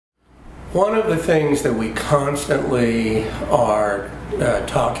One of the things that we constantly are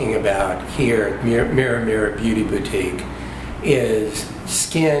talking about here at Mirror Beauty Boutique is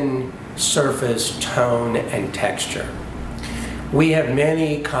skin, surface, tone, and texture. We have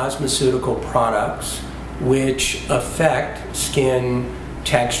many cosmeceutical products which affect skin,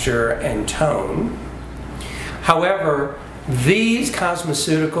 texture, and tone. However, these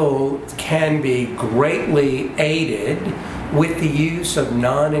cosmeceuticals can be greatly aided with the use of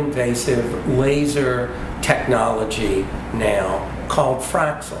non-invasive laser technology now called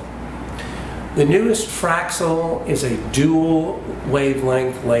Fraxel. The newest Fraxel is a dual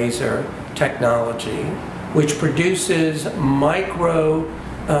wavelength laser technology which produces micro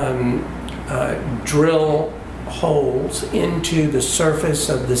drill holes into the surface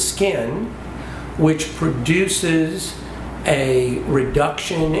of the skin, which produces a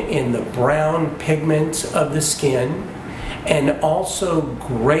reduction in the brown pigments of the skin and also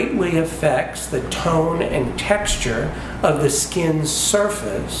greatly affects the tone and texture of the skin's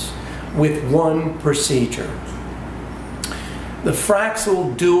surface with one procedure. The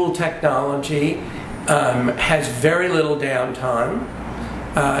Fraxel dual technology has very little downtime.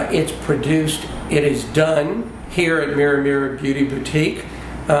 It is done here at Mirror Beauty Boutique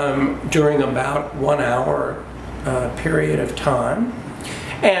during about 1 hour period of time,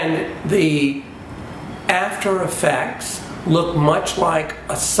 and the after effects look much like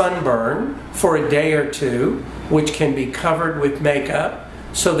a sunburn for a day or two, which can be covered with makeup,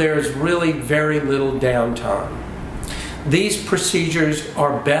 so there's really very little downtime. These procedures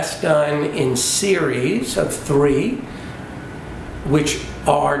are best done in series of 3, which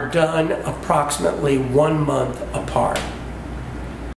are done approximately 1 month apart.